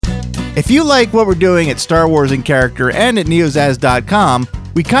If you like what we're doing at Star Wars in Character and at NeoZAZ.com,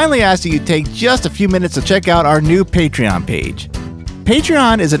 we kindly ask that you take just a few minutes to check out our new Patreon page.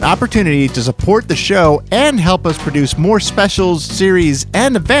 Patreon is an opportunity to support the show and help us produce more specials, series,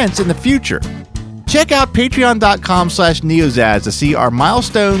 and events in the future. Check out patreon.com/NeoZAZ to see our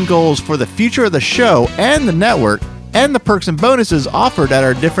milestone goals for the future of the show and the network, and the perks and bonuses offered at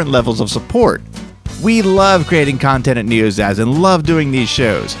our different levels of support. We love creating content at NeoZAZ and love doing these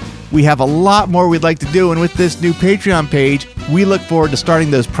shows. We have a lot more we'd like to do, and with this new Patreon page, we look forward to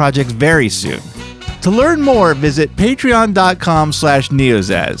starting those projects very soon. To learn more, visit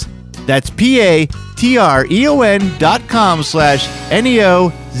patreon.com/NeoZAZ. That's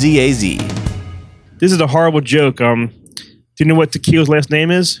patreon.com/NeoZAZ. This is a horrible joke. Do you know what Tequila's last name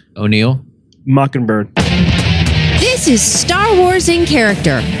is? O'Neill? Mockingbird. This is Star Wars in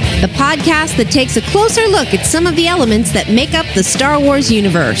Character, the podcast that takes a closer look at some of the elements that make up the Star Wars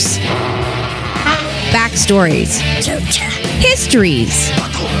universe. Backstories, histories,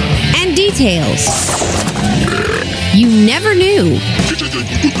 and details you never knew,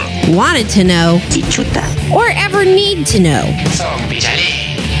 wanted to know, or ever need to know.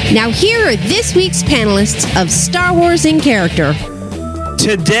 Now here are this week's panelists of Star Wars in Character.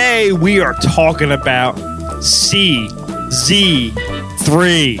 Today we are talking about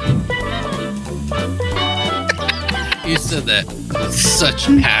CZ-3. You said that with such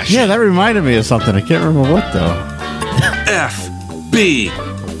passion. Yeah, that reminded me of something. I can't remember what, though. FBI.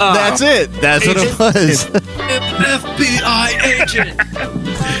 That's it. That's agent? what it was. FBI agent.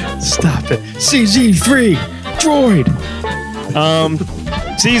 Stop it. CZ-3 droid.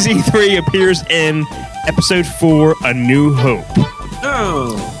 CZ-3 appears in Episode 4, A New Hope.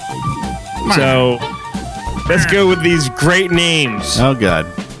 Oh. So, let's go with these great names. Oh, God.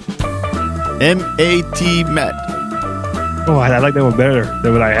 M.A.T. Met. Oh, I like that one better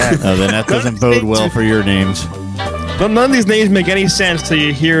than what I had. Oh, then that doesn't bode well for your names. None of these names make any sense till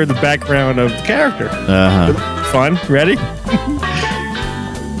you hear the background of the character. Uh-huh. Fun. Ready?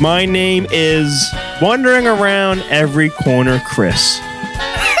 My name is Wandering Around Every Corner Chris.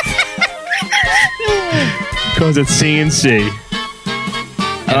 Because it's CNC.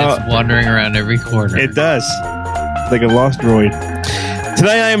 And it's wandering around every corner. It does. Like a lost droid.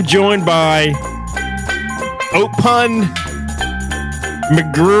 Today I am joined by Opun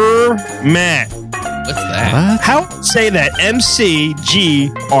McGurr Matt. What's that? What? How say that?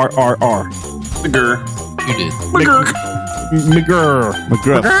 MCGRRR. McGurr. You did. McGurr.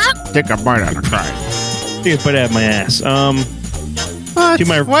 McGruff. Take a bite out of try. Take a bite out of my ass. What? To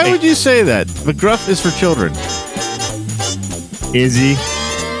my Why right. would you say that? McGruff is for children. Is he?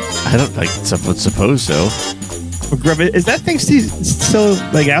 I don't like suppose so. McGruff. Is that thing still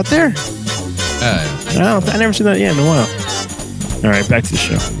like out there? I never seen that yet in a while. All right, back to the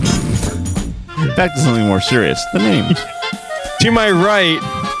show. Back to something more serious. The name. To my right,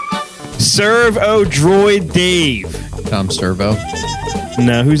 Servo Droid Dave. Tom Servo.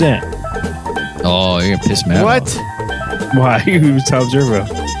 No, who's that? Oh, you're gonna piss me off. What? Why? Who's Tom Servo?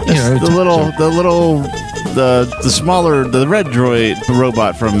 The smaller, the red droid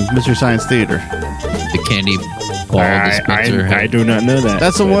robot from Mr. Science Theater. The candy ball dispenser. I do not know that.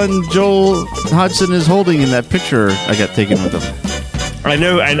 That's the one Joel Hodgson is holding in that picture I got taken with him. I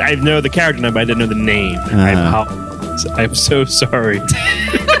know the character name, but I didn't know the name. I'm so sorry.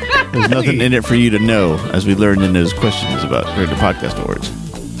 There's nothing in it for you to know, as we learned in those questions about during the podcast awards.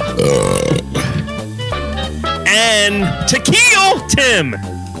 And Tequila Tim.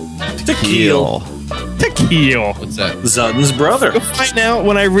 Tequila. What's that? Zudden's brother. You'll find out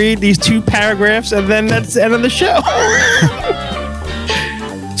when I read these two paragraphs, and then that's the end of the show.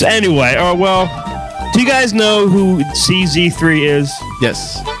 So anyway, do you guys know who CZ-3 is?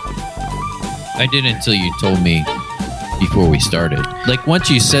 Yes. I didn't until you told me before we started. Like once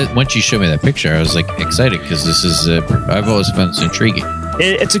you showed me that picture, I was like excited because this is I've always found this intriguing.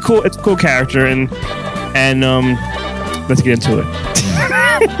 It's a cool character, and let's get into it.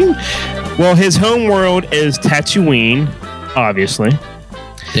 Well, his home world is Tatooine, obviously.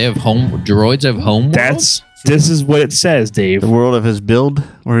 They have droids have home worlds? This is what it says, Dave. The world of his build,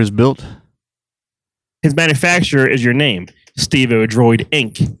 where he's built. His manufacturer is your name, Steve-O Droid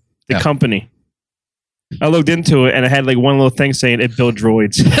Inc., the company. I looked into it, and it had like one little thing saying it built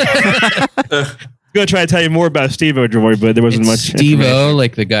droids. I'm going to try to tell you more about Steve-O Droid, but there wasn't much. Steve-O,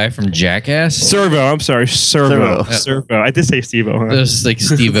 like the guy from Jackass? Servo, I'm sorry. Servo. I did say Steve-O. Huh? It was like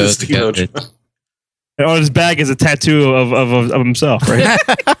Steve-O. And on his back is a tattoo of himself, right?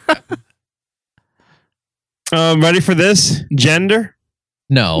 Ready for this? Gender?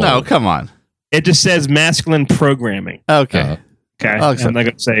 No, come on. It just says masculine programming. Okay. Okay. I'll accept I'm not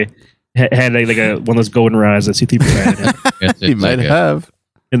going to say Had like one of those golden rods that C3PO had He might have.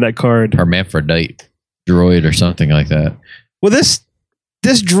 in that card. Hermaphrodite droid or something like that. Well, this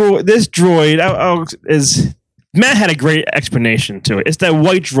droid is Matt had a great explanation to it. It's that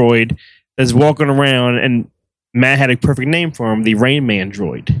white droid that's walking around, and Matt had a perfect name for him, the Rain Man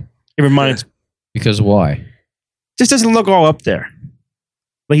droid. It reminds Because why? just doesn't look all up there.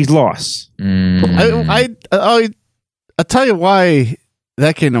 Like he's lost. I'll tell you why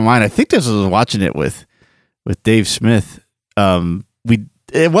that came to mind. I think this was watching it with Dave Smith.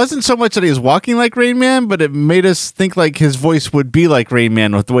 It wasn't so much that he was walking like Rain Man, but it made us think like his voice would be like Rain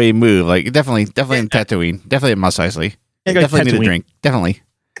Man with the way he moved. Like definitely in Tatooine, definitely in Mos Eisley. Definitely need a drink. Definitely.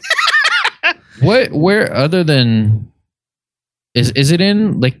 Where other than is it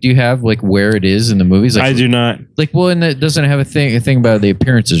in, like, do you have like where it is in the movies? Like, I do not. Like, well, and it doesn't have a thing about the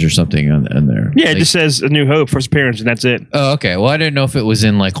appearances or something on there. Yeah, like, it just says A New Hope, first appearance, and that's it. Oh, okay. Well, I didn't know if it was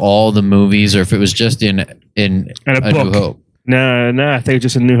in like all the movies or if it was just in A New Hope. No, I think it's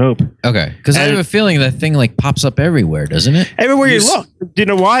just A New Hope. Okay, because I have a feeling that thing like pops up everywhere, doesn't it? Everywhere you look. Do you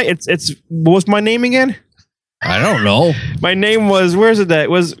know why? It's what was my name again? I don't know. My name was, where's it at?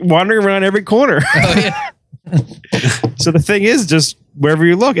 It was wandering around every corner. Oh, yeah. So the thing is, just wherever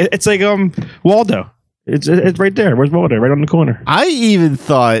you look, it's like Waldo. It's right there. Where's Waldo? Right on the corner. I even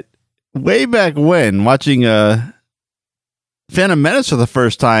thought way back when watching Phantom Menace for the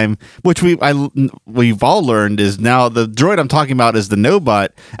first time, which we've all learned is now the droid I'm talking about is the Nobot.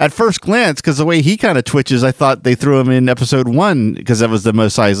 At first glance, because the way he kind of twitches, I thought they threw him in episode 1 because that was the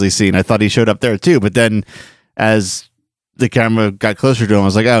Mos Eisley scene. I thought he showed up there too, but then as the camera got closer to him, I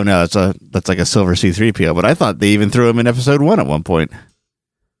was like, oh no, that's like a silver C-3PO. But I thought they even threw him in episode 1 at one point.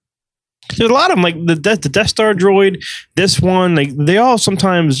 There's a lot of them, like the Death Star droid, this one, like they all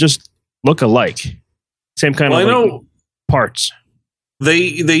sometimes just look alike. Same kind of parts. They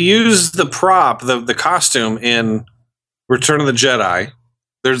use the prop, the costume in Return of the Jedi.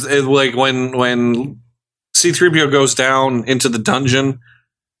 There's like when C-3PO goes down into the dungeon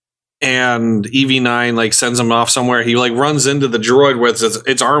and EV9 like sends him off somewhere, he like runs into the droid with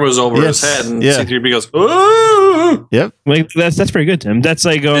its arm is over his head, and C-3PO goes, "Oh!" Yep, like that's pretty good, Tim. That's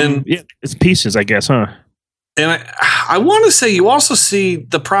like it's pieces, I guess, huh? And I want to say you also see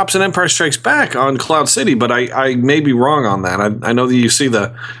the props in Empire Strikes Back on Cloud City, but I may be wrong on that. I know that you see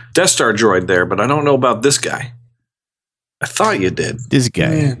the Death Star droid there, but I don't know about this guy. I thought you did. This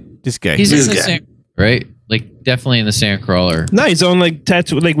guy. He's in the sand, right? Like definitely in the Sandcrawler. No, he's on like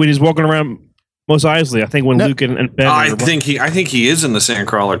tattoo, like when he's walking around Mos Eisley. I think when Luke and Ben. I think he is in the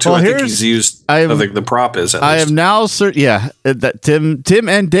Sandcrawler too. Well, I think he's used. I think the prop is. I am now certain. Yeah, that Tim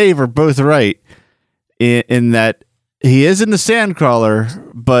and Dave are both right in that he is in the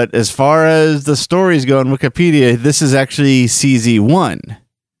Sandcrawler. But as far as the stories go in Wikipedia, this is actually CZ-1.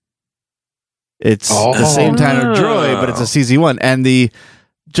 It's the same kind of droid, but it's a CZ-1, and the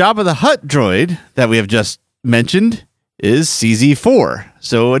Jabba the Hutt droid that we have just mentioned is CZ-4.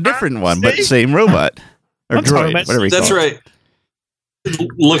 So a different one, but same robot. Or droid, whatever you call it. That's right.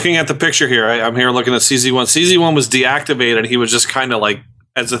 Looking at the picture here, I'm here looking at CZ-1. CZ-1 was deactivated. He was just kind of like,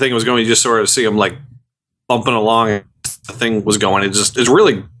 as the thing was going, you just sort of see him like bumping along. And the thing was going. It's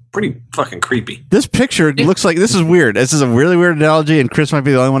really pretty fucking creepy. This picture looks like, this is weird. This is a really weird analogy, and Chris might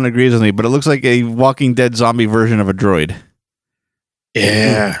be the only one that agrees with me, but it looks like a Walking Dead zombie version of a droid.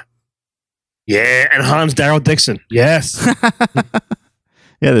 Yeah. Yeah, and Hans Daryl Dixon. Yes.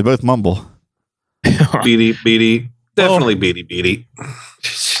 Yeah, they both mumble. Beady. Definitely Beady.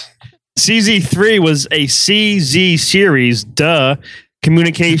 CZ-3 was a CZ series,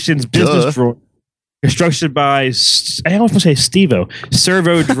 communications business droid. Constructed by, I almost want to say Steve-O.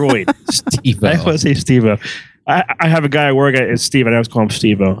 Servo droid. Steve-O. I want to say Steve-O. I have a guy I work at, it's Steve, and I always call him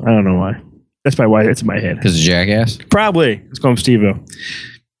Steve-O. I don't know why. That's probably why it's in my head. Because of Jackass? Probably. Let's call him Steve-O.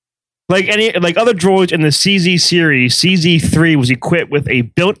 Like other droids in the CZ series, CZ-3 was equipped with a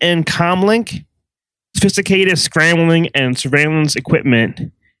built-in comlink, sophisticated scrambling and surveillance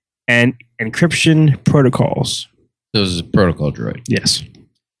equipment, and encryption protocols. So this is a protocol droid. Yes.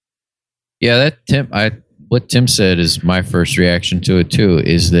 Yeah, what Tim said is my first reaction to it too.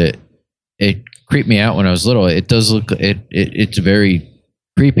 Is that it creeped me out when I was little. It does look it's very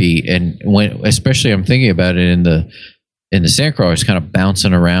creepy, and especially I'm thinking about it in the Sandcrawler, it's kind of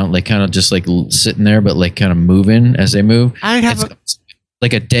bouncing around, like kind of just like sitting there, but like kind of moving as they move. It's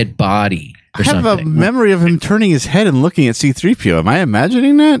like a dead body. I have a memory of him turning his head and looking at C-3PO. Am I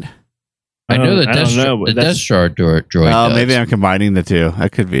imagining that? I know the Death Star droid. Oh, maybe I'm combining the two.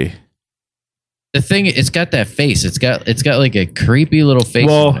 That could be. The thing, it's got that face. It's got like a creepy little face.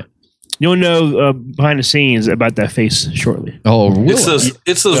 Well, You'll know behind the scenes about that face shortly. Oh, really?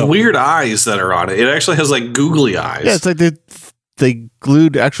 It's those weird eyes that are on it. It actually has like googly eyes. Yeah, it's like they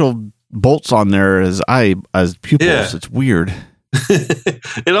glued actual bolts on there as pupils. Yeah. It's weird.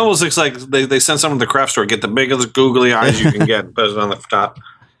 It almost looks like they sent someone to the craft store, get the biggest googly eyes you can get and put it on the top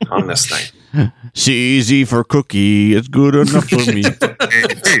on this thing. CZ for cookie. It's good enough for me.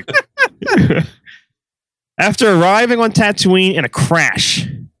 After arriving on Tatooine in a crash,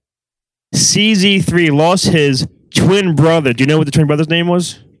 CZ-3 lost his twin brother. Do you know what the twin brother's name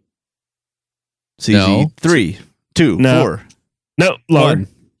was? CZ 3, 2, No. 4. No, Lord.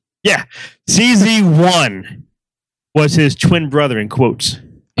 Yeah. CZ-1 was his twin brother in quotes.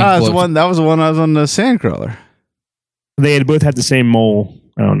 That was the one I was on the Sandcrawler. They had both had the same mole.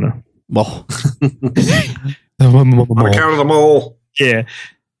 I don't know. Well, On account of the mole. Yeah.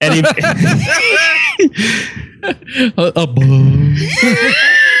 And he,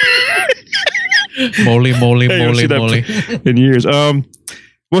 moly, moly, I haven't moly, seen that moly. in years.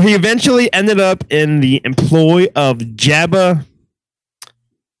 Well, he eventually ended up in the employ of Jabba.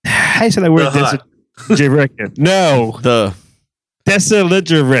 How do you say that word? The Hutt. Jareka. No. Tessa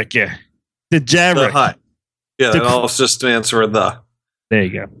Lijareka. The Jabba. The Hutt. Yeah, that all just stands for the. There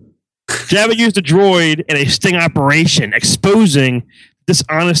you go. Jabba used a droid in a sting operation, exposing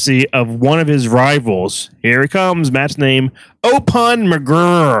dishonesty of one of his rivals. Here he comes, match name, Opun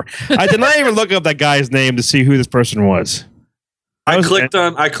McGurr. I did not even look up that guy's name to see who this person was. I clicked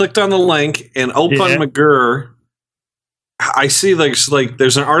on the link, and Opun McGurr. I see like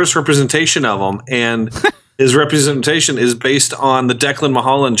there's an artist representation of him, and his representation is based on the Declan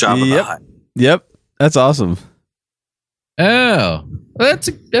Mulholland Jabba the Hutt. Yep, that's awesome. Oh, that's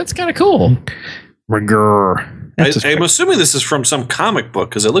kind of cool. McGurr. I'm assuming this is from some comic book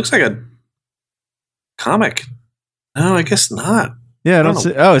because it looks like a comic. No, I guess not. Yeah, I don't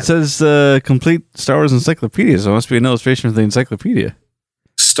see. Oh, it says complete Star Wars encyclopedia, so it must be an illustration of the encyclopedia.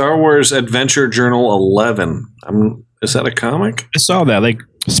 Star Wars Adventure Journal 11. Is that a comic? I saw that, like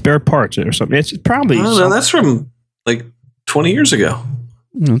spare parts or something. It's probably. Oh, no, that's from like 20 years ago.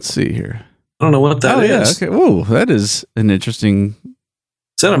 Let's see here. I don't know what that is. Yeah, okay. Whoa, that is an interesting.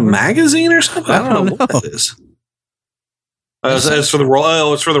 Is that a magazine or something? I don't know what that is. It's for the role.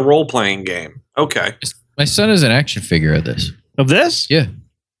 Oh, it's for the role playing game. Okay. My son is an action figure of this. Of this? Yeah.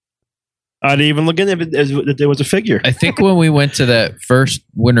 I didn't even look in if there was a figure. I think when we went to that first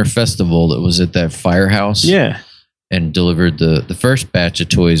winter festival that was at that firehouse. Yeah. And delivered the first batch of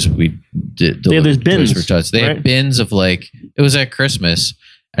toys we did. Yeah, there's bins. For tots. They had bins of like, it was at Christmas.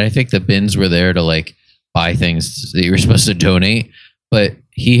 And I think the bins were there to like buy things that you were supposed to donate. But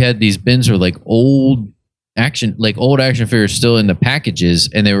he had these bins were like old action figures still in the packages,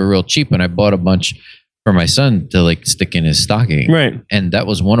 and they were real cheap. And I bought a bunch for my son to like stick in his stocking. Right. And that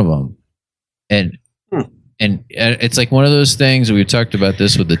was one of them. And it's like one of those things, we talked about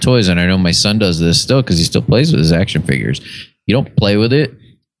this with the toys, and I know my son does this still because he still plays with his action figures. You don't play with it,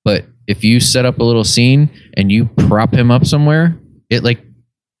 but if you set up a little scene and you prop him up somewhere, it like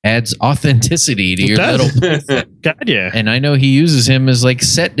adds authenticity to your little. God, yeah. And I know he uses him as like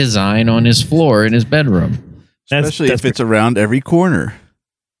set design on his floor in his bedroom. Especially if it's around every corner.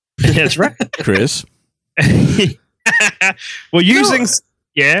 That's right. Chris. Well, using...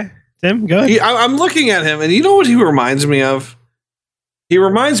 Yeah. Tim, go ahead. I'm looking at him, and you know what he reminds me of? He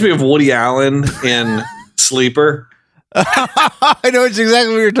reminds me of Woody Allen in Sleeper. I know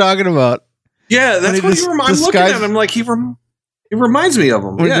exactly what you're talking about. Yeah, that's what he reminds me. I'm looking at him like he reminds me of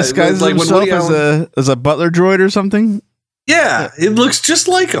him. When he disguises like himself as a butler droid or something? Yeah, it looks just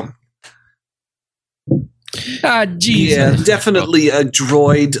like him. Ah, jeez. Yeah, definitely a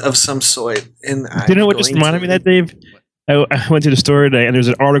droid of some sort. And do you know what just reminded me of that, Dave? I went to the store today, and there's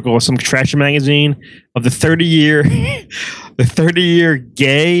an article, some trash magazine, of the 30-year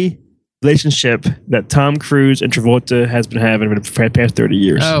gay relationship that Tom Cruise and Travolta has been having for the past 30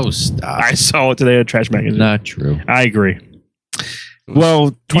 years. Oh, stop! I saw it today in a trash magazine. Not true. I agree.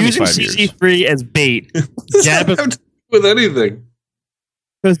 Well, using 25 years. CZ-3 as bait, Jabba with anything.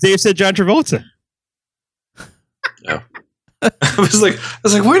 Because Dave said John Travolta. No. I was like,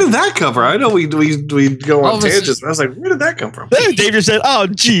 where did that come from? I know we go on tangents, but I was like, where did that come from? Dave just said, "Oh,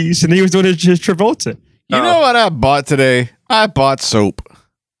 geez," and he was doing it just Travolta. You know what I bought today? I bought soap.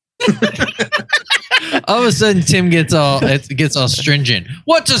 All of a sudden, Tim gets all stringent.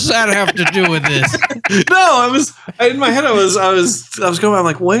 What does that have to do with this? No, in my head. I was going. I'm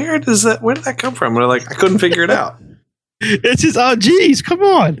like, where did that come from? And I couldn't figure it out. It's just, oh, geez, come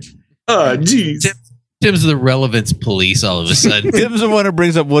on. Oh, geez. Tim's the relevance police all of a sudden. Tim's the one who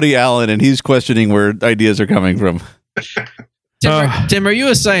brings up Woody Allen, and he's questioning where ideas are coming from. Tim, are you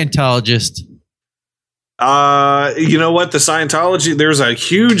a Scientologist? You know what? The Scientology. There's a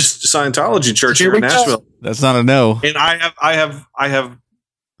huge Scientology church here in Nashville. That's not a no. And I have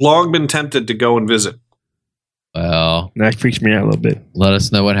long been tempted to go and visit. Well, That freaks me out a little bit. let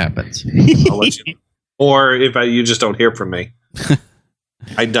us know what happens. I'll let you know. Or if you just don't hear from me.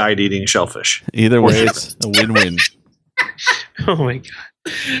 I died eating shellfish. Either way, it's a win-win. Oh my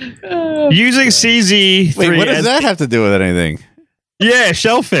god! Using CZ3. Wait, what does that have to do with anything? Yeah,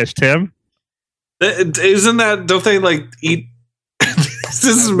 shellfish, Tim. Isn't that? Don't they like eat? This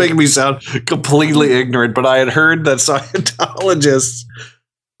is making me sound completely ignorant, but I had heard that Scientologists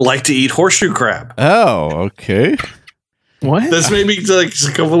like to eat horseshoe crab. Oh, okay. What? This may be like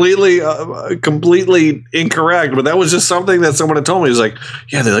completely incorrect, but that was just something that someone had told me. He was like,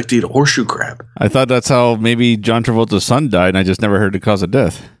 yeah, they like to eat horseshoe crab. I thought that's how maybe John Travolta's son died, and I just never heard the cause of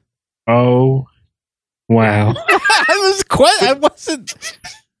death. Oh, wow. I wasn't.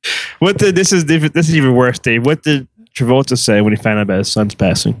 This is even worse, Dave. What did Travolta say when he found out about his son's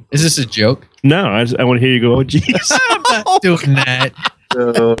passing? Is this a joke? No, I want to hear you go, oh, jeez. I'm not doing that.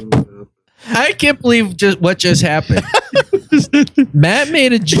 I can't believe what just happened. Matt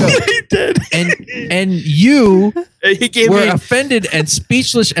made a joke. He did. And you were me offended and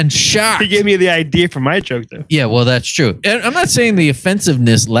speechless and shocked. He gave me the idea for my joke, though. Yeah, well, that's true. And I'm not saying the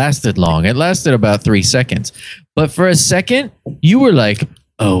offensiveness lasted long. It lasted about 3 seconds. But for a second, you were like,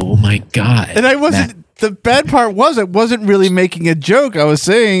 oh my God. And I wasn't. The bad part was I wasn't really making a joke. I was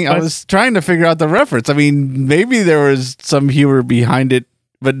saying, I was trying to figure out the reference. I mean, maybe there was some humor behind it,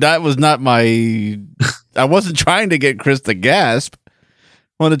 but that was not my. I wasn't trying to get Chris to gasp.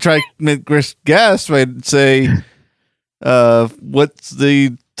 I want to try to make Chris gasp. I'd say, what's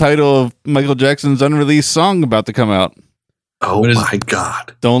the title of Michael Jackson's unreleased song about to come out? Oh my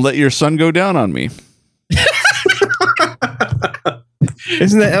God. Don't Let Your Sun Go Down on Me.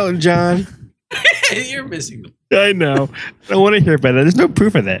 Isn't that Elton John? You're missing them. I know. I want to hear about that. There's no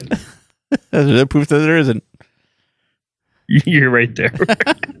proof of that. There's no proof that there isn't. You're right there.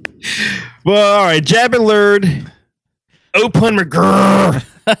 Well, all right. Jabba lured Open McGurr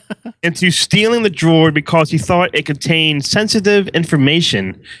into stealing the droid because he thought it contained sensitive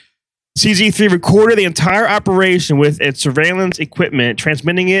information. CZ-3 recorded the entire operation with its surveillance equipment,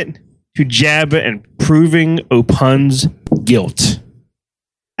 transmitting it to Jabba and proving Opun's guilt.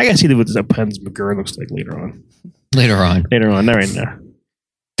 I gotta see what this Opun's McGurr looks like later on. Later on, not right now.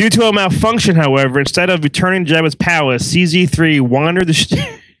 Due to a malfunction, however, instead of returning Jabba's palace, CZ-3 wandered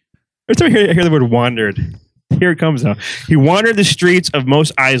the every time I hear the word wandered, here it comes now. He wandered the streets of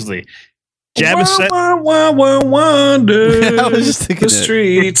Mos Eisley. Jabba said, wandered I was just thinking the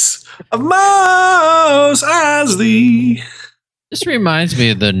streets of Mos Eisley. this reminds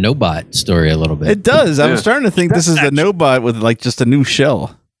me of the Nobot story a little bit. It does. I was starting to think this is the Nobot with like just a new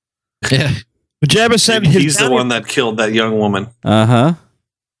shell. Yeah. Jabba sent He's the one that killed that young woman. Uh-huh.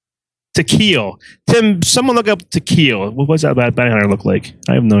 Tequil. Tim, someone look up Tequil. What was that bounty hunter look like?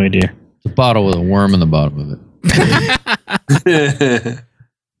 I have no idea. The bottle with a worm in the bottom of it.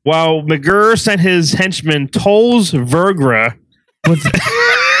 While McGurr sent his henchman Tolls Vergra with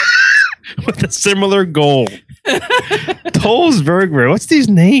with a similar goal. Tolls Vergra. What's these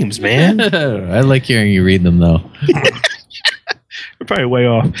names, man? I like hearing you read them, though. We're probably way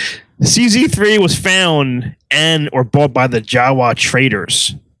off. CZ-3 was found and or bought by the Jawa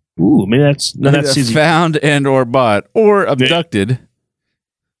traders. Ooh, maybe that's CZ. Found and or bought or abducted.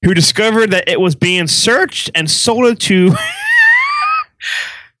 Who discovered that it was being searched and sold it to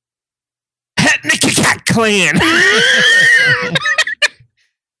Hetnikat clan.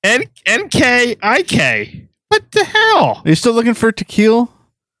 NKIK. What the hell? Are you still looking for Tequil?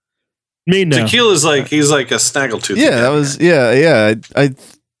 Me no. Tequila is like he's like a snaggletooth. Yeah, that was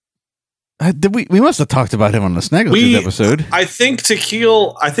we must have talked about him on the Snaggletooth episode. I think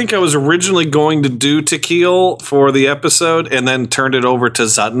Tequila. I think I was originally going to do Tequila for the episode and then turned it over to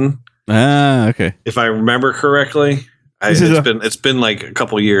Zutton. Ah, okay. If I remember correctly, it's been like a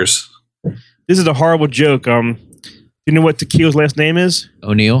couple years. This is a horrible joke. You know what Tequila's last name is?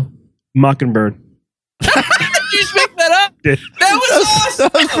 O'Neill? Mockingbird. Did you just make that up? That was awesome.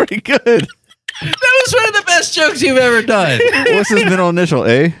 That was pretty good. That was one of the best jokes you've ever done. What's his middle initial?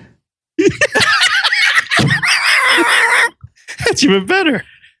 A? That's even better.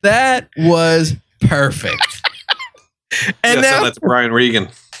 That was perfect. And now now, that's Brian Regan.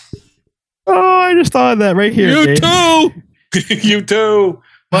 oh, I just thought of that right here. You Dave. too. You too.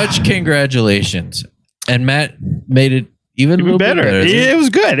 Much congratulations. And Matt made it even a little better. bit better. It was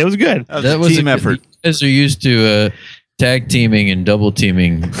good. It was good. That was a team effort. You guys are used to tag teaming and double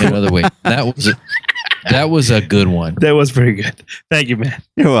teaming in other ways. That was That was a good one. That was pretty good. Thank you, man.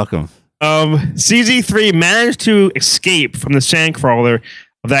 You're welcome. CZ-3 managed to escape from the sandcrawler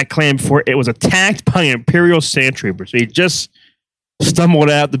of that clan before it was attacked by an Imperial sand trooper. So he just stumbled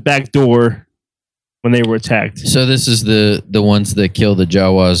out the back door when they were attacked. So this is the ones that kill the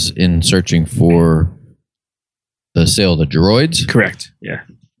Jawas in searching for the sale of the droids? Correct. Yeah.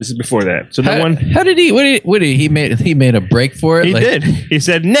 This is before that. So how did he? What did he made a break for it? He did. He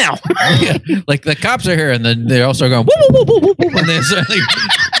said now. Yeah, like the cops are here, and then they're also going whoop, whoop, whoop, whoop, whoop, and they're suddenly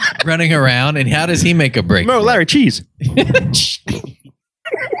running around. And how does he make a break? No, Larry Cheese.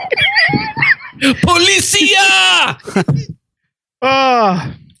 Policia!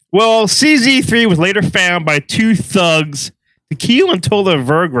 Well, CZ-3 was later found by two thugs, Tequila and Tola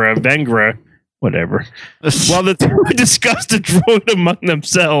Vengra, whatever. While the two discussed the droid among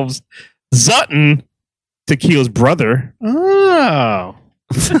themselves, Zutton, Tequila's brother. Oh.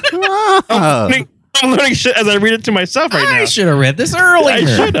 I'm learning shit as I read it to myself right now. I should have read this earlier. I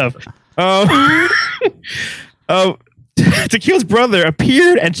should have. Tequila's brother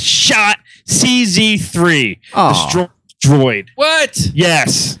appeared and shot CZ-3, the droid. What?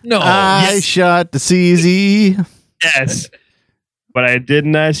 Yes. No. I shot the CZ. Yes. But I did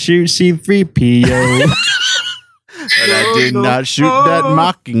not shoot C-3PO. And I did not shoot that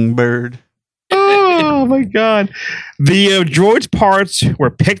mockingbird. Oh my god. The droid's parts were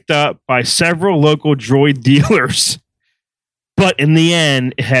picked up by several local droid dealers. But in the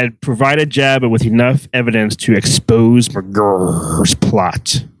end, it had provided Jabba with enough evidence to expose McGurk's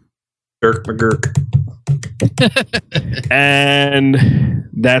plot. McGurk. And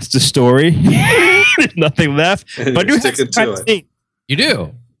that's the story. There's nothing left. But I do have some behind the scenes. You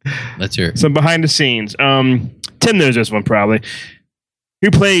do. Let's hear it. Some behind the scenes. Tim knows this one probably.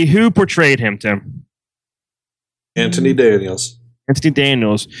 Who portrayed him, Tim? Anthony Daniels. Anthony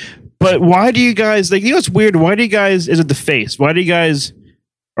Daniels. But why do you guys what's weird? Why do you guys is it the face? Why do you guys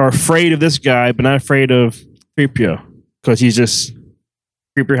are afraid of this guy but not afraid of 3PO? Because he's just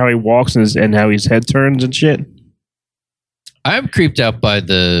creepy how he walks and how his head turns and shit. I'm creeped out by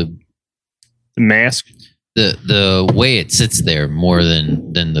the mask. The way it sits there more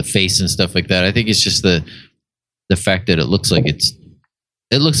than the face and stuff like that. I think it's just the fact that it looks like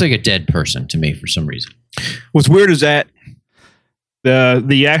a dead person to me for some reason. What's weird is that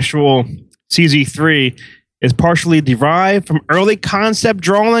the actual CZ-3 is partially derived from early concept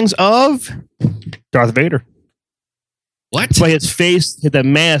drawings of Darth Vader. What? Like his face, the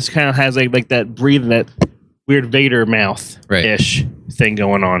mask kind of has like that breathing, that weird Vader mouth ish thing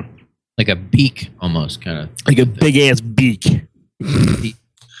going on. Like a beak, almost kind of. Like a big ass beak.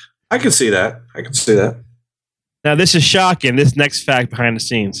 I can see that. Now, this is shocking. This next fact behind the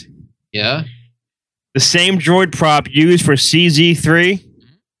scenes. Yeah. The same droid prop used for CZ-3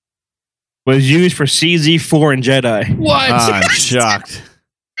 was used for CZ-4 in Jedi. What? I'm shocked.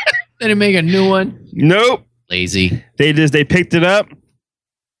 They didn't make a new one? Nope. Lazy. They picked it up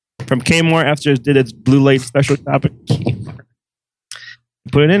from Kmart after it did its Blue Light special topic.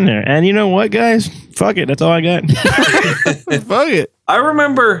 Put it in there. And you know what, guys? Fuck it. That's all I got. Fuck it. I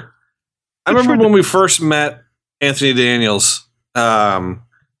remember when we first met Anthony Daniels.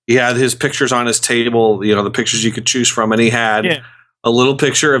 He had his pictures on his table, the pictures you could choose from, and he had a little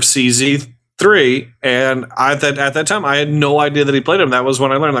picture of CZ-3. And at that time, I had no idea that he played him. That was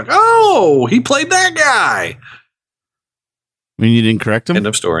when I learned, oh, he played that guy. I mean, you didn't correct him? End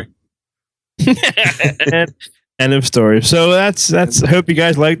of story. End of story. So that's. I hope you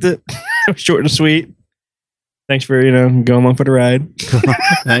guys liked it. Short and sweet. Thanks for going along for the ride.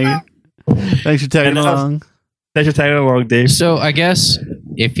 Thanks for tagging along. Thanks for tagging along, Dave. So I guess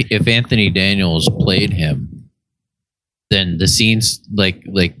if Anthony Daniels played him, then the scenes like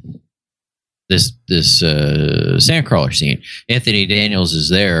this sandcrawler scene, Anthony Daniels is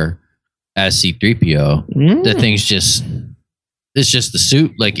there as C-3PO. The thing's it's just the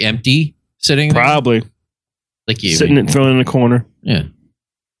suit empty sitting there. Probably. Sitting and thrown in the corner. Yeah.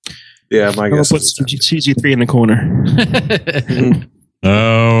 Yeah, my guess. Put CZ-3 in the corner.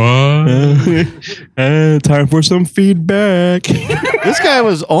 Time for some feedback. This guy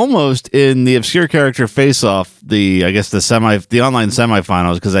was almost in the obscure character face-off. The online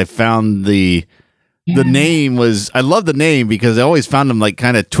semifinals, because I found the name was. I love the name because I always found him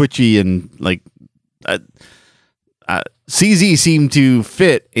kind of twitchy and CZ seemed to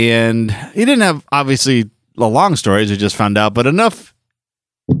fit, and he didn't have obviously a long story, as we just found out, but enough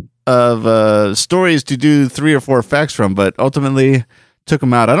of stories to do 3 or 4 facts from, but ultimately took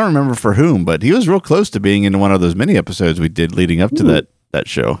him out. I don't remember for whom, but he was real close to being in one of those mini episodes we did leading up to that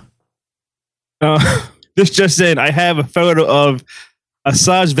show. This just in, I have a photo of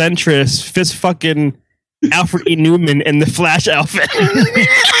Asajj Ventress fist fucking Alfred E. Newman in the Flash outfit.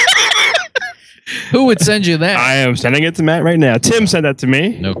 Who would send you that? I am sending it to Matt right now. Tim sent that to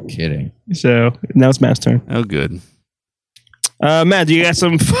me. No kidding. So now it's Matt's turn. Oh, good. Matt, do you got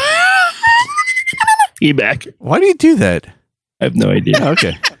some feedback? Why do you do that? I have no idea.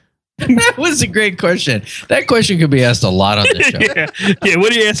 Okay. That was a great question. That question could be asked a lot on the show. yeah.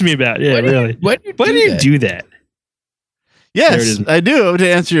 What are you asking me about? Yeah, really. Why do you do that? Yes, I do, to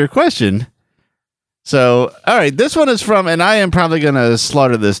answer your question. So, all right, this one is from, and I am probably going to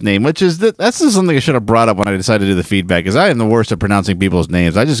slaughter this name, which is, that's just something I should have brought up when I decided to do the feedback, because I am the worst at pronouncing people's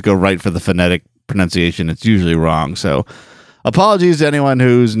names. I just go right for the phonetic pronunciation. It's usually wrong. So, apologies to anyone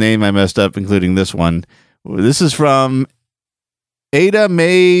whose name I messed up, including this one. This is from Ada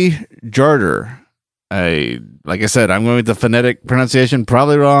Mae Jarder. Like I said, I'm going with the phonetic pronunciation,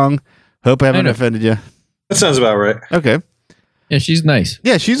 probably wrong. Hope I haven't offended you. That sounds about right. Okay. Yeah, she's nice.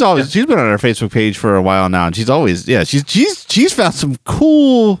 Yeah, she's been on our Facebook page for a while now, and she's found some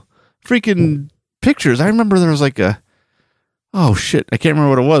cool freaking pictures. I remember there was like I can't remember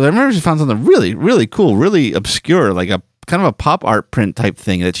what it was. I remember she found something really, really cool, really obscure, like a kind of a pop art print type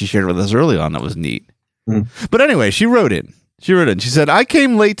thing that she shared with us early on that was neat. But anyway, she wrote in. She said, I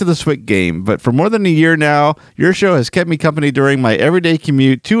came late to the SWIC game, but for more than a year now, your show has kept me company during my everyday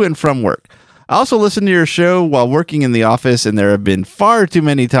commute to and from work. I also listen to your show while working in the office, and there have been far too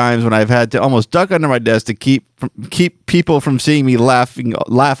many times when I've had to almost duck under my desk to keep people from seeing me laugh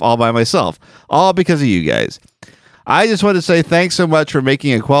all by myself, all because of you guys. I just want to say thanks so much for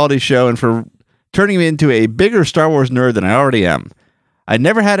making a quality show and for turning me into a bigger Star Wars nerd than I already am. I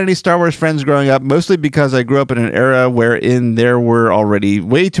never had any Star Wars friends growing up, mostly because I grew up in an era wherein there were already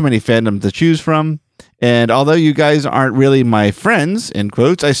way too many fandoms to choose from. And although you guys aren't really my friends, in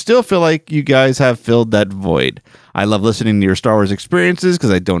quotes, I still feel like you guys have filled that void. I love listening to your Star Wars experiences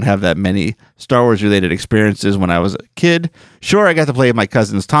because I don't have that many Star Wars related experiences when I was a kid. Sure, I got to play my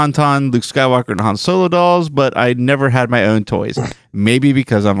cousins Tauntaun, Luke Skywalker, and Han Solo dolls, but I never had my own toys. Maybe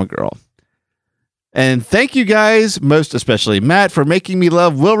because I'm a girl. And thank you guys, most especially Matt, for making me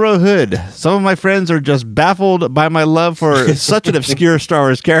love Wilro Hood. Some of my friends are just baffled by my love for such an obscure Star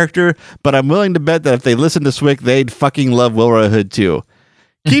Wars character, but I'm willing to bet that if they listened to SWIC, they'd fucking love Wilro Hood too.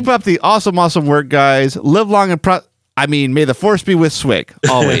 Keep up the awesome work, guys. Live long and may the force be with SWIC,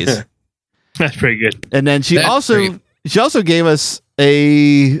 always. That's pretty good. And then she also gave us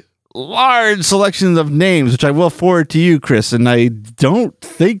a large selection of names, which I will forward to you, Chris, and I don't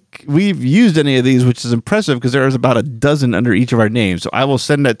think we've used any of these, which is impressive because there is about a dozen under each of our names. So I will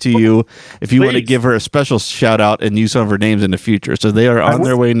send that to you if you want to give her a special shout out and use some of her names in the future. So they are on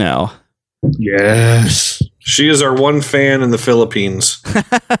their way now. Yes. She is our one fan in the Philippines.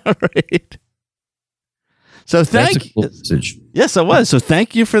 Right. So thank you. Cool. Yes, I was. So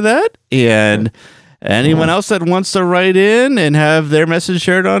thank you for that. And anyone else that wants to write in and have their message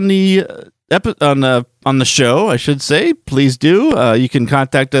shared on the on the show, I should say, please do. You can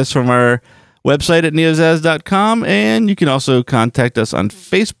contact us from our website at neozaz.com, and you can also contact us on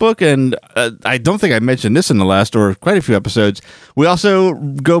Facebook. And I don't think I mentioned this in the last or quite a few episodes. We also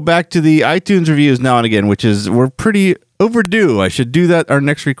go back to the iTunes reviews now and again, which is we're pretty overdue. I should do that our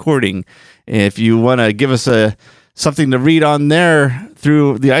next recording. If you want to give us something to read on there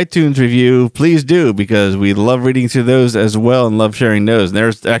through the iTunes review, please do, because we love reading through those as well and love sharing those. And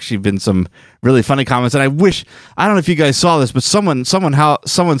there's actually been some really funny comments, and I don't know if you guys saw this, but someone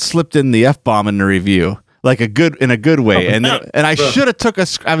slipped in the F-bomb in the review, like in a good way. And I should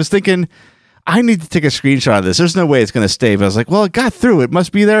have I was thinking, I need to take a screenshot of this. There's no way it's going to stay. But I was like, well, it got through. It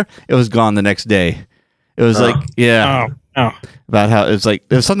must be there. It was gone the next day. It was about how it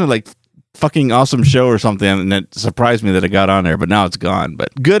was something like fucking awesome show or something, and it surprised me that it got on there, but now it's gone.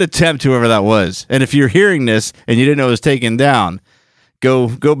 But good attempt, whoever that was. And if you're hearing this and you didn't know it was taken down,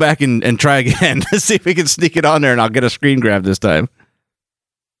 go back and try again to see if we can sneak it on there, and I'll get a screen grab this time.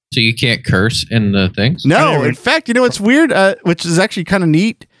 So you can't curse in the things? No, in fact, you know what's weird, which is actually kind of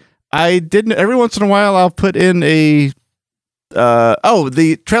neat. Every once in a while I'll put in the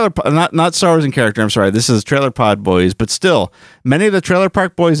Trailer not Star Wars in character. I'm sorry. This is Trailer Pod Boys, but still, many of the Trailer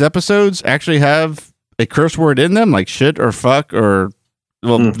Park Boys episodes actually have a curse word in them, like shit or fuck or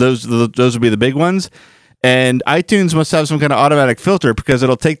those would be the big ones. And iTunes must have some kind of automatic filter because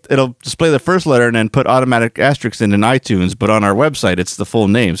it'll display the first letter and then put automatic asterisks in iTunes. But on our website, it's the full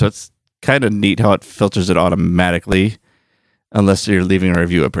name, so it's kind of neat how it filters it automatically, unless you're leaving a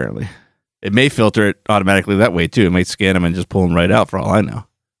review. Apparently. It may filter it automatically that way, too. It might scan them and just pull them right out, for all I know.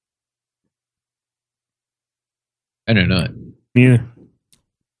 I don't know. Yeah.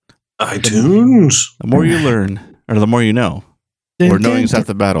 iTunes. The more you learn, or the more you know. Or knowing's half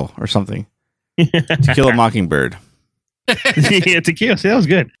the battle, or something. To Kill a Mockingbird. Yeah, tequila. See, that was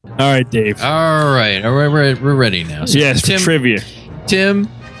good. All right, Dave. All right. We're ready now. So Yes, Tim, trivia. Tim,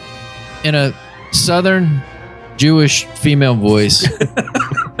 in a Southern Jewish female voice.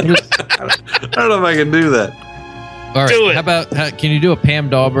 I don't know if I can do that. All right. Do it. How about can you do a Pam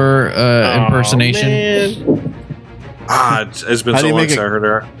Dauber impersonation? Man. It's been How do so you long make since it- I heard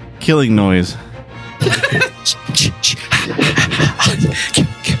her. Killing noise.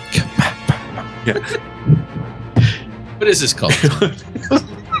 What is this called?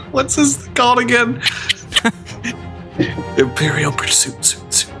 What's this called again? Imperial pursuit,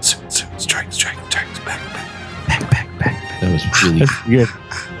 strike, back. That was really That's good.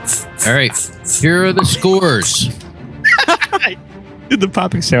 all right. Here are the scores. Did the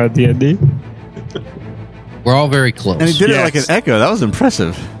popping sound at the end, Dave? We're all very close. And he did it Yes. like an echo. That was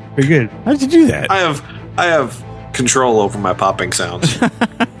impressive. Very good. How did you do that? I have control over my popping sounds.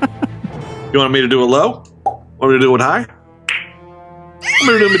 You want me to do it low? Want me to do it high? Want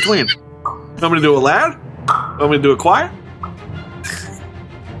me to do it in between? Want me to do it loud? Want me to do it quiet?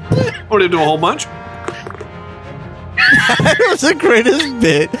 Want me to do a whole bunch? That was the greatest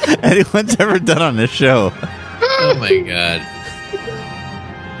bit anyone's ever done on this show. Oh my god.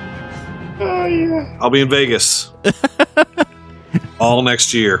 I'll be in Vegas all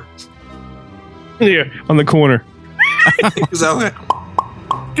next year. Yeah, on the corner. Exactly.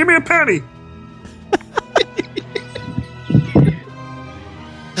 Give me a penny.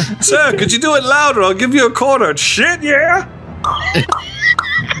 Sir, could you do it louder? I'll give you a quarter. Shit, yeah.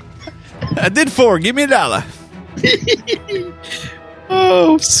 I did 4. Give me $1.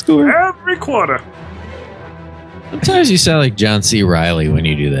 Oh, score. Every quarter. Sometimes you sound like John C. Reilly when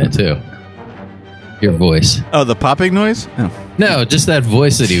you do that too. Your voice. Oh, the popping noise? Oh. No, just that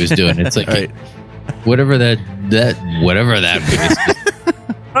voice that he was doing. It's like Right. whatever that voice is. A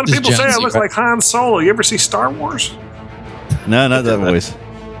lot of Just people say John I C. look like Han Solo. You ever see Star Wars? No, not that voice.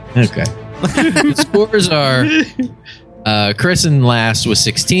 Okay. The scores are Chris in last with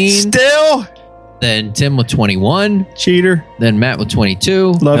 16. Still? Then Tim with 21. Cheater. Then Matt with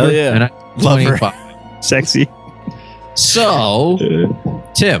 22. Lover. Hell yeah. And I Love her. 25. Sexy. So,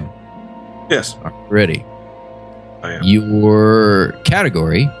 Tim, Yes. ready. I am. Your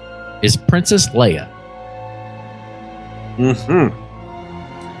category is Princess Leia.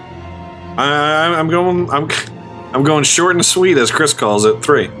 I'm going short and sweet, as Chris calls it.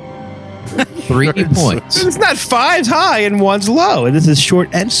 3. 3 points. It's not 5's high and 1's low. This is short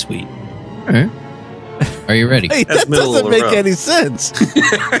and sweet. All right. Are you ready? Hey, That's that middle of doesn't the make road. any sense.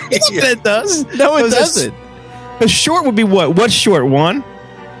 It does. No, it Was this- doesn't. A short would be what? What's short? 1?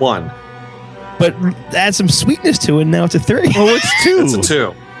 1. But add some sweetness to it. Now it's a 3. Well, it's 2. It's a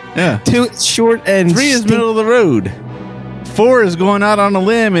 2. Yeah. 2 is short and 3 is stink- middle of the road. 4 is going out on a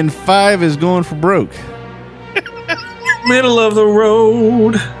limb, and 5 is going for broke. Middle of the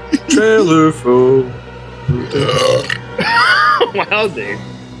road. Trailer full. Wow, Dave.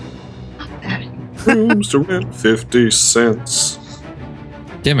 Rooms to rent 50 cents.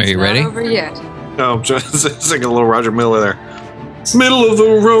 Tim, are you Not ready? over yet. No, I'm just singing a little Roger Miller there. Middle of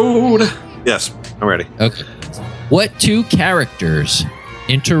the road. Yes, I'm ready. Okay. What 2 characters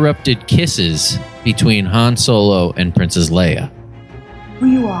interrupted kisses between Han Solo and Princess Leia? Who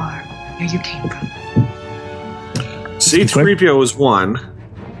you are, where you came from. C-3PO is 1,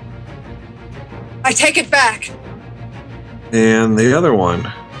 I take it back. and the other one.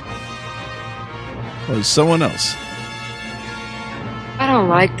 Was someone else. I don't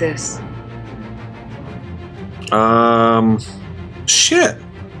like this. Shit.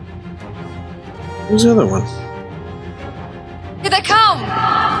 Who's the other one? Here they come.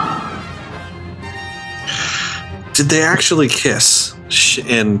 Did they actually kiss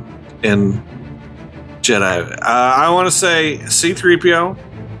in Jedi? I want to say C-3PO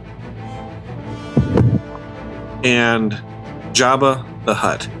and Jabba the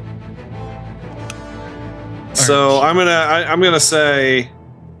Hutt. So I'm gonna say,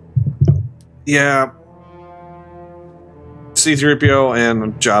 yeah, C-3PO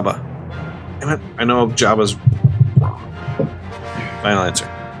and Jabba. Damn it, I know Jabba's wrong. Final answer.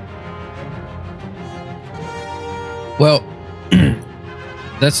 Well,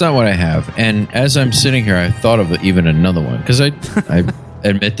 that's not what I have. And as I'm sitting here, I thought of even another one because I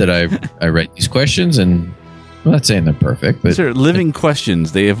admit that I write these questions, and I'm not saying they're perfect, but These are living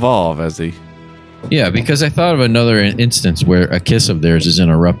questions. They evolve as they. yeah, because I thought of another instance where a kiss of theirs is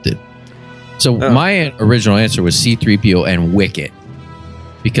interrupted. So my original answer was C-3PO and Wicket,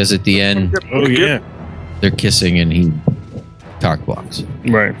 because at the end Oh, yeah. they're kissing and he cock blocks.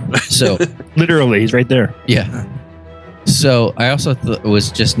 Right. So Literally, he's right there. yeah. So I also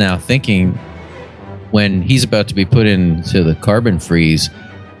was just now thinking when he's about to be put into the carbon freeze,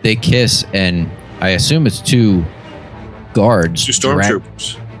 they kiss, and I assume it's two guards. Two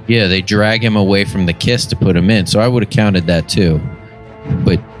stormtroopers. Yeah, they drag him away from the kiss to put him in. So I would have counted that too.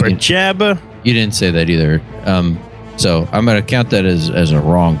 But Jabba. You didn't say that either. So I'm going to count that as a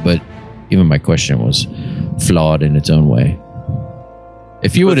wrong. But even my question was flawed in its own way.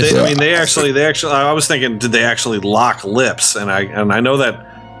 If you would have, I mean, they actually. I was thinking, did they actually lock lips? And I know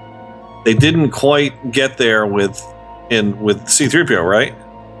that they didn't quite get there with C-3PO, right?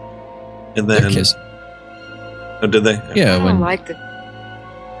 And then kiss. Oh, did they? Yeah, I don't like this.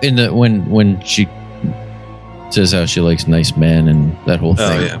 in the when she says how she likes nice men and that whole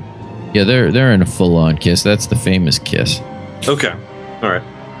thing. Oh yeah. Yeah, they're in a full-on kiss. That's the famous kiss. Okay. All right.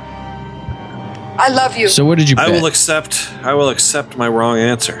 I love you. So what did you bet? I will accept my wrong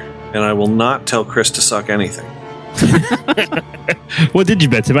answer, and I will not tell Chris to suck anything. What did you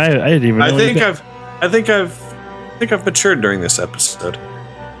bet, Tim? I didn't even know. I think I've matured during this episode.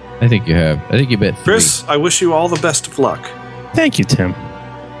 I think you have. I think you bet 3. Chris, I wish you all the best of luck. Thank you, Tim.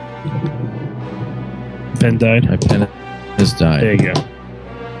 Ben died. My pen has died. There you go.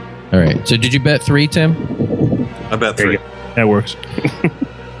 All right. So did you bet 3, Tim? I bet There 3. you go. That works.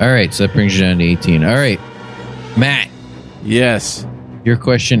 All right. So that brings you down to 18. All right. Matt, Yes. your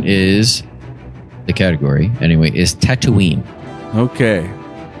question is, the category, anyway, is Tatooine. Okay.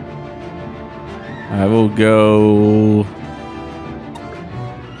 I will go.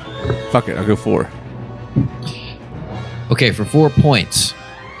 Fuck it. I'll go 4. Okay, for 4 points.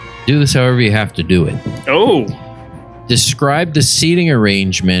 Do this however you have to do it. Oh. Describe the seating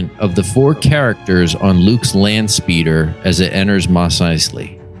arrangement of the 4 characters on Luke's land speeder as it enters Mos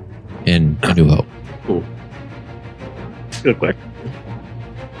Eisley in A New Hope. Good quick.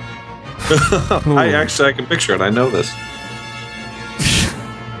 I can picture it. I know this.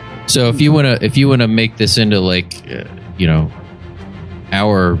 So if you wanna make this into like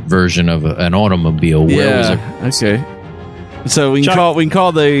our version of an automobile, where was it? Okay. So we can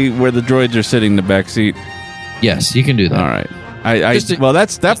call where the droids are sitting in the back seat. Yes, you can do that. All right.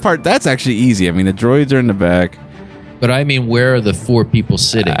 That's actually easy. I mean, the droids are in the back. But I mean, where are the 4 people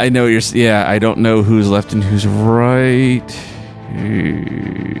sitting? I know you're. Yeah, I don't know who's left and who's right.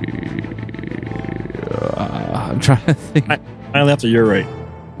 I'm trying to think. My left or your right?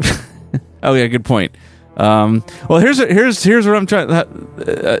 Oh yeah, good point. Well, here's what I'm trying.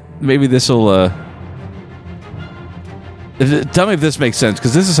 Maybe this will. Tell me if this makes sense,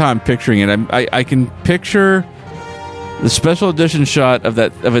 because this is how I'm picturing it. I can picture the special edition shot of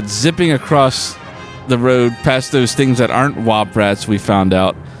it zipping across the road past those things that aren't Wop Rats we found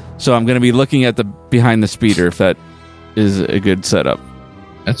out. So I'm going to be looking at the behind the speeder, if that is a good setup.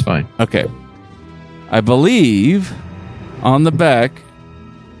 That's fine. Okay. I believe on the back,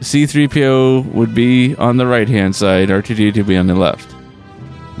 C-3PO would be on the right-hand side, R2-D2 would be on the left.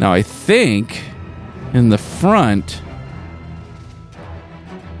 Now, I think in the front,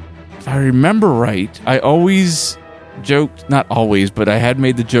 if I remember right, I always joked, not always, but I had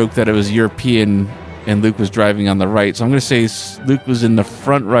made the joke that it was European and Luke was driving on the right. So I'm going to say Luke was in the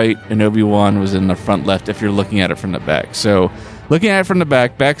front right and Obi-Wan was in the front left if you're looking at it from the back. So looking at it from the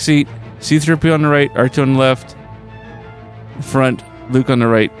back seat, C-3PO on the right, R2 on the left, front, Luke on the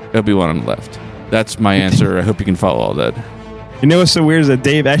right, Obi-Wan on the left. That's my answer. I hope you can follow all that. You know what's so weird is that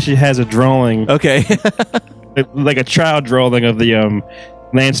Dave actually has a drawing. Okay. Like a child drawing of the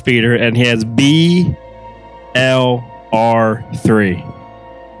land speeder, and he has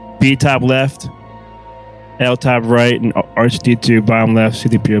BLR3. B top left, L top right, and R2-D2 bottom left,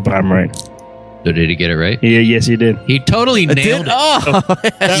 C-3PO bottom right. So did he get it right? Yeah, yes, he did. He totally nailed it. Oh,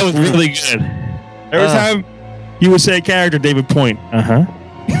 That was really good. Every time you would say a character, David point.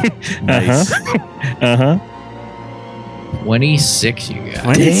 nice. 26, you got.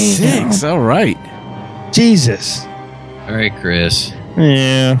 26. All right. Jesus. All right, Chris.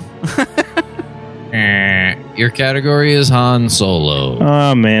 Yeah. Your category is Han Solo.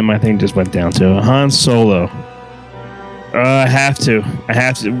 Oh man, my thing just went down to Han Solo. I have to.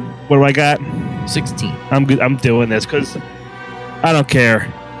 What do I got? 16. I'm good. I'm doing this because I don't care.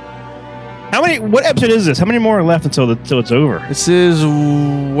 What episode is this? How many more are left until it's over? This is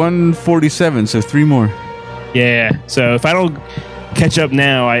 147, so 3 more. Yeah. So if I don't catch up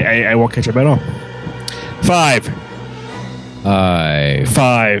now, I won't catch up at all. 5. 5.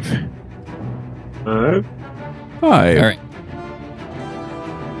 All 5. All right.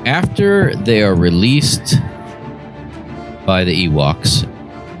 After they are released by the Ewoks,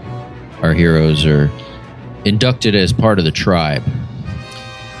 our heroes are inducted as part of the tribe.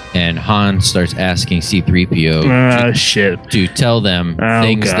 And Han starts asking C-3PO shit. to tell them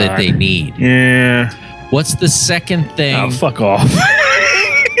things that they need. Yeah. What's the second thing Oh, fuck off.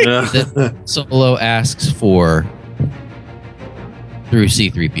 that Solo asks for through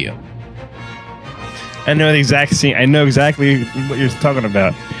C-3PO? I know the exact scene. I know exactly what you're talking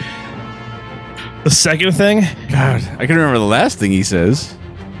about. The second thing? God, I can remember the last thing he says,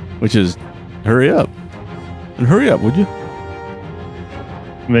 which is, hurry up. And hurry up, would you?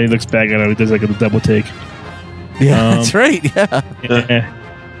 And then he looks back at him. He does like a double take. Yeah, that's right. Yeah. Yeah.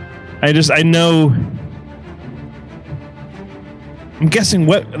 I know. I'm guessing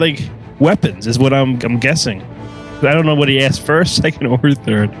weapons is what I'm guessing. I don't know what he asked first, second, or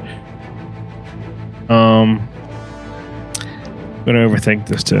third. I'm gonna overthink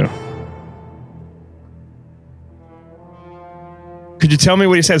this too. Could you tell me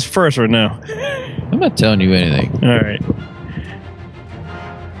what he says first or no? I'm not telling you anything. All right.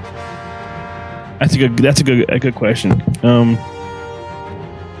 That's a good question. So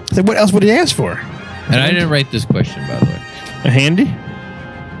what else would he ask for? And I didn't write this question, by the way. A handy?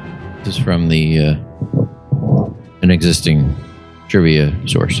 This is from the an existing trivia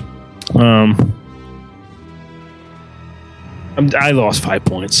source. I lost 5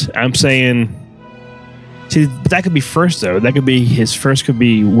 points. I'm saying. See, that could be first though. That could be his first. Could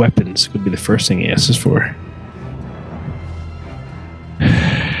be weapons. Could be the first thing he asks for.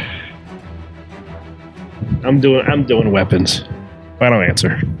 I'm doing weapons. Final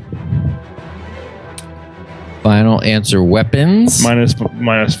answer. Final answer: weapons Minus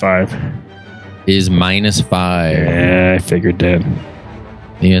 5. is -5. Yeah, I figured that.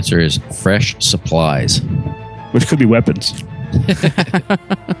 The answer is fresh supplies. Which could be weapons.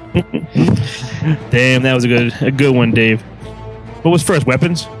 Damn, that was a good one, Dave. What was first?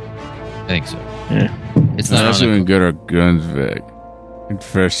 Weapons? I think so. Yeah. It's not That's on when we get our guns back. And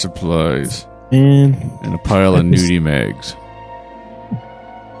fresh supplies. Man. And a pile of nudie mags.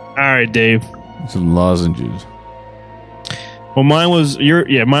 All right, Dave. And some lozenges. Well, mine was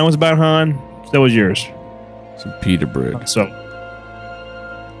about Han. That was yours. Some pita bread. So,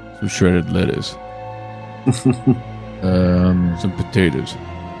 Some shredded lettuce. Some potatoes.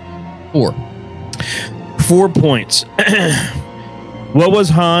 4. 4 points. What was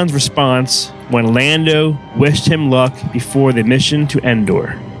Han's response when Lando wished him luck before the mission to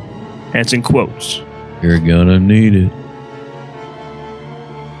Endor? And it's in quotes. You're gonna need it.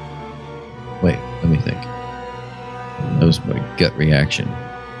 Wait, let me think. That was my gut reaction.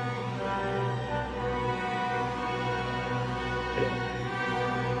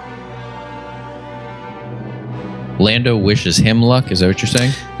 Lando wishes him luck? Is that what you're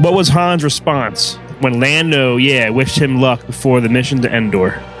saying? What was Han's response when Lando, wished him luck before the mission to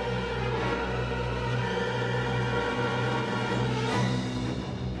Endor?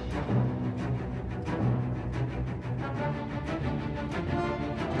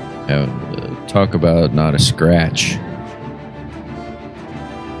 Talk about not a scratch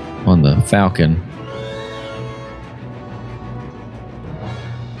on the Falcon.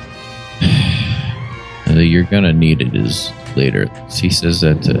 You're gonna need it is later. He says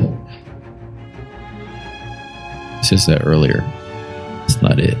that. He says that earlier. It's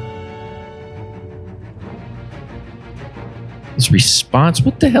not it. His response.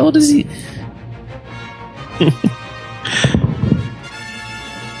 What the hell does he?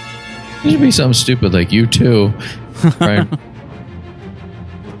 It should be something stupid like you too. Right?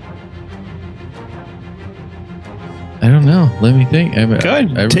 I don't know. Let me think. I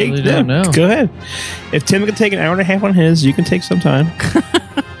really don't know. Go ahead. If Tim can take an hour and a half on his, you can take some time.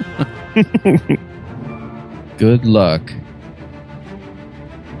 Good luck.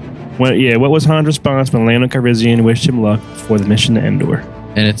 What was Han's response when Lando Calrissian wished him luck before the mission to Endor?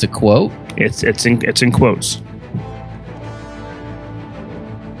 And it's a quote? It's in quotes.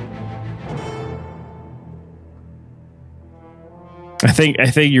 I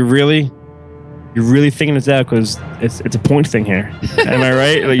think you're really thinking this out because it's a point thing here. Am I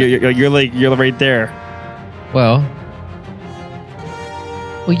right? You're right there. Well,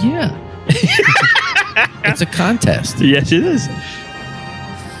 yeah. It's a contest. Yes, it is.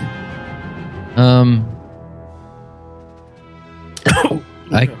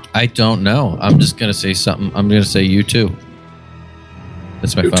 I don't know. I'm just gonna say something. I'm gonna say you too.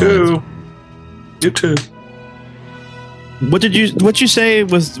 That's my final answer. You too. What you say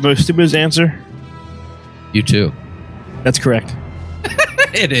was the most stupidest answer? You too. That's correct.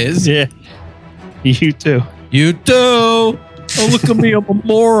 It is. Yeah. You too. You too. Oh, look at me. I'm a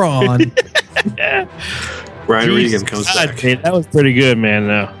moron. Brian Regan comes back. Man, that was pretty good,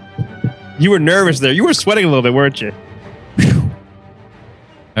 man. You were nervous there. You were sweating a little bit, weren't you?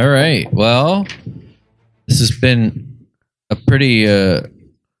 All right. Well, this has been a pretty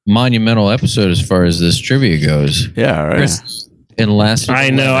monumental episode as far as this trivia goes. Yeah, right. Chris in last. I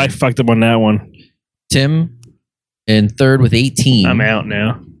know. I fucked up on that one. Tim in third with 18. I'm out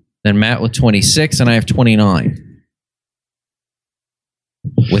now. Then Matt with 26, and I have 29.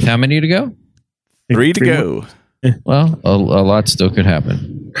 With how many to go? 3 to go. Well, a lot still could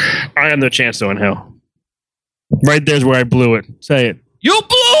happen. I have no chance though in hell. Right there's where I blew it. Say it. You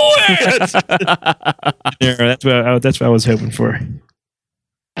blew it! Yeah, that's what I was hoping for.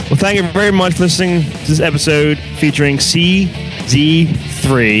 Well, thank you very much for listening to this episode featuring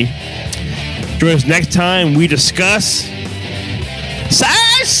CZ-3. Join us next time we discuss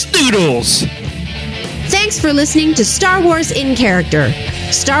size noodles. Thanks for listening to Star Wars in Character.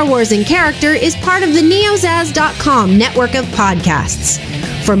 Star Wars in Character is part of the NeoZAZ.com network of podcasts.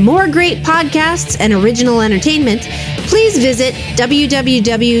 For more great podcasts and original entertainment, please visit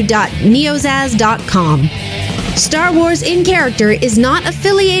www.neozaz.com. Star Wars in Character is not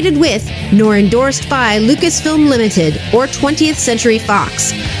affiliated with nor endorsed by Lucasfilm Limited or 20th Century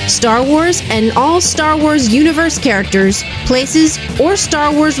Fox. Star Wars and all Star Wars universe characters, places, or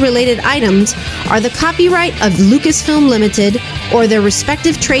Star Wars related items are the copyright of Lucasfilm Limited or their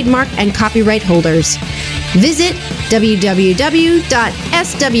respective trademark and copyright holders. Visit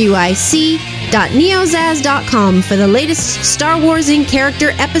www.swic.neozaz.com for the latest Star Wars in Character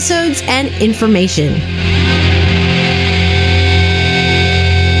episodes and information.